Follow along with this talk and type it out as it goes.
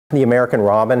The American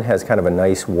robin has kind of a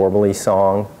nice warbly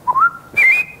song.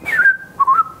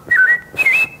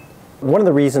 One of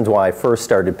the reasons why I first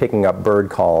started picking up bird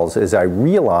calls is I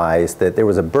realized that there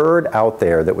was a bird out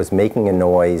there that was making a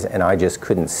noise and I just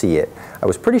couldn't see it. I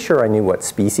was pretty sure I knew what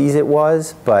species it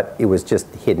was, but it was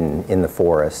just hidden in the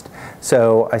forest.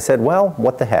 So I said, well,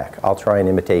 what the heck, I'll try an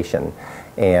imitation.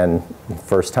 And the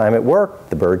first time it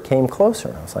worked, the bird came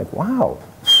closer. I was like, wow.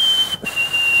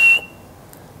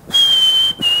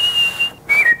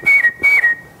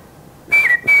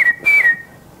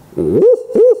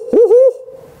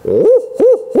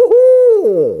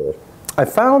 I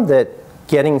found that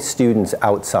getting students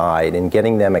outside and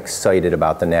getting them excited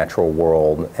about the natural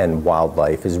world and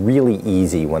wildlife is really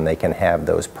easy when they can have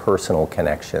those personal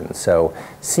connections. So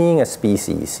seeing a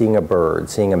species, seeing a bird,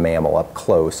 seeing a mammal up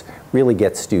close really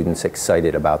gets students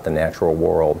excited about the natural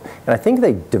world. And I think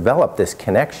they develop this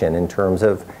connection in terms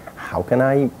of how can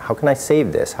I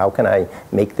save this? How can I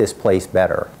make this place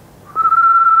better?